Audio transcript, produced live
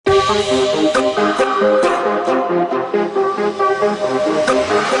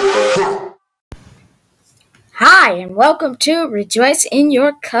Hi, and welcome to Rejoice in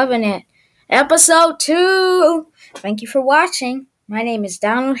Your Covenant, Episode 2. Thank you for watching. My name is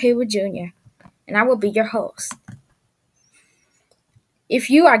Donald Haywood Jr., and I will be your host. If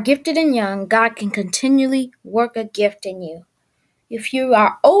you are gifted and young, God can continually work a gift in you. If you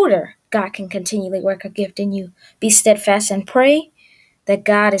are older, God can continually work a gift in you. Be steadfast and pray that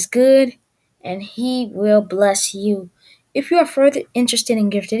God is good, and He will bless you. If you are further interested in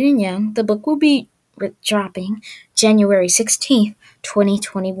Gifted and Young, the book will be dropping January 16th,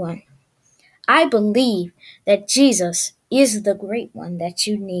 2021. I believe that Jesus is the great one that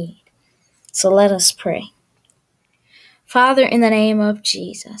you need. So let us pray. Father, in the name of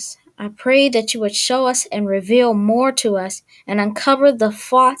Jesus, I pray that you would show us and reveal more to us and uncover the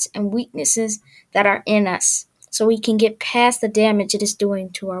faults and weaknesses that are in us so we can get past the damage it is doing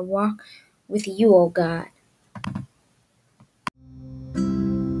to our walk with you, O God.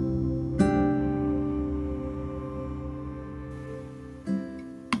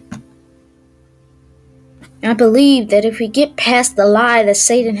 I believe that if we get past the lie that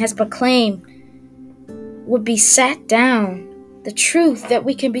Satan has proclaimed would be sat down, the truth that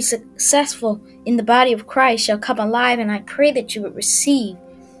we can be successful in the body of Christ shall come alive, and I pray that you would receive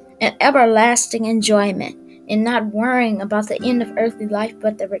an everlasting enjoyment in not worrying about the end of earthly life,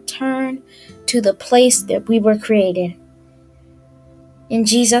 but the return to the place that we were created. In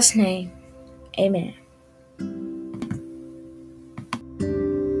Jesus' name, amen.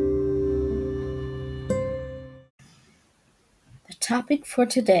 The topic for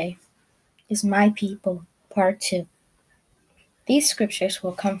today is My People, Part 2. These scriptures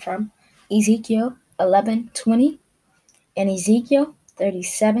will come from Ezekiel 11:20 and Ezekiel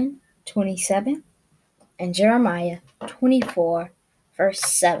 37:27 and Jeremiah 24, verse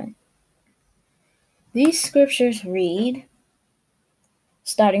 7. These scriptures read,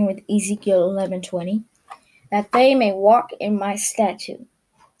 starting with Ezekiel 11:20, that they may walk in my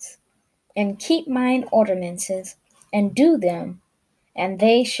statutes and keep mine ordinances and do them, and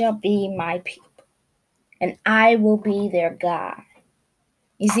they shall be my people, and I will be their God.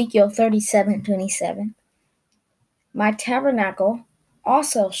 Ezekiel 37:27. My tabernacle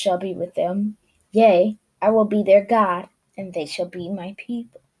also shall be with them, yea, I will be their God, and they shall be my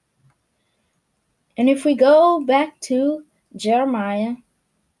people. And if we go back to Jeremiah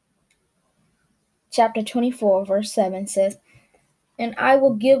chapter 24, verse 7 says, and I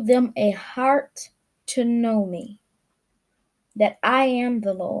will give them a heart to know me, that I am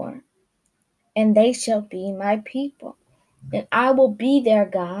the Lord, and they shall be my people, and I will be their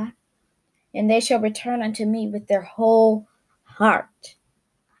God, and they shall return unto me with their whole heart.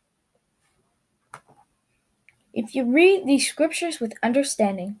 If you read these scriptures with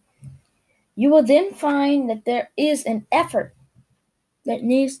understanding, you will then find that there is an effort that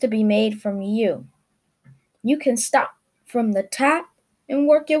needs to be made from you. You can start from the top and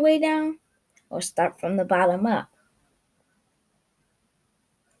work your way down, or start from the bottom up.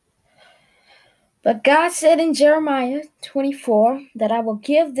 But God said in Jeremiah 24 that I will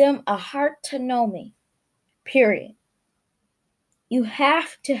give them a heart to know me, period. You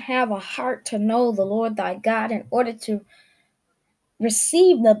have to have a heart to know the Lord thy God in order to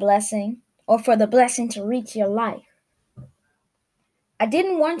receive the blessing, or for the blessing to reach your life. I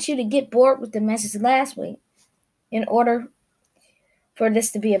didn't want you to get bored with the message last week in order for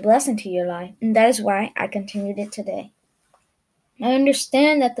this to be a blessing to your life, and that is why I continued it today. I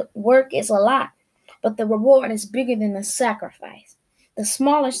understand that the work is a lot, but the reward is bigger than the sacrifice. The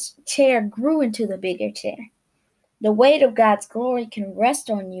smallest chair grew into the bigger chair. The weight of God's glory can rest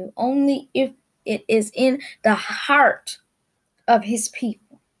on you only if it is in the heart of His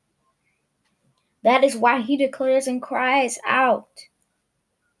people. That is why He declares and cries out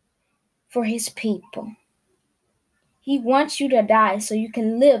for His people. He wants you to die so you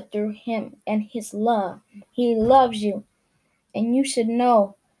can live through Him and His love. He loves you, and you should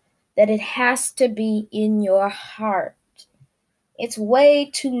know that it has to be in your heart. It's way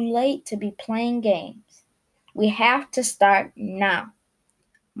too late to be playing games. We have to start now.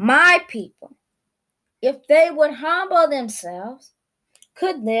 My people, if they would humble themselves,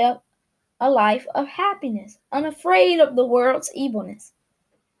 could live a life of happiness, unafraid of the world's evilness.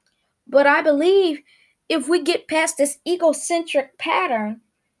 But I believe if we get past this egocentric pattern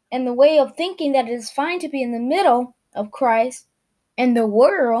and the way of thinking that it is fine to be in the middle of Christ and the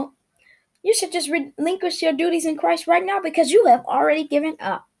world, you should just relinquish your duties in Christ right now, because you have already given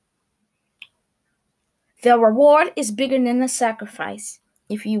up. The reward is bigger than the sacrifice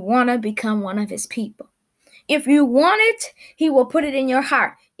if you want to become one of His people. If you want it, He will put it in your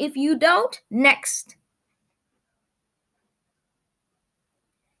heart. If you don't, next.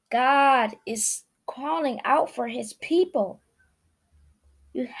 God is calling out for his people.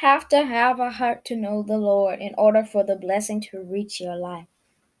 You have to have a heart to know the Lord in order for the blessing to reach your life.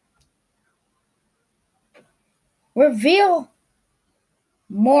 Reveal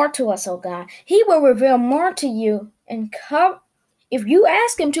more to us, oh God. He will reveal more to you, and if you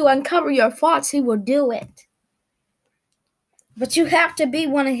ask him to uncover your faults, he will do it. But you have to be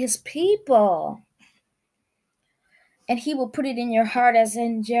one of his people. And he will put it in your heart, as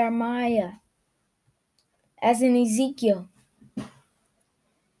in Jeremiah, as in Ezekiel.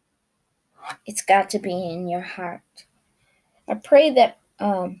 It's got to be in your heart. I pray that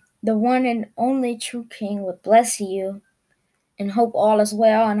the one and only true King would bless you, and hope all is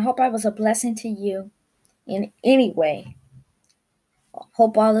well, and hope I was a blessing to you in any way.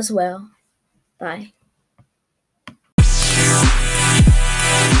 Hope all is well. Bye.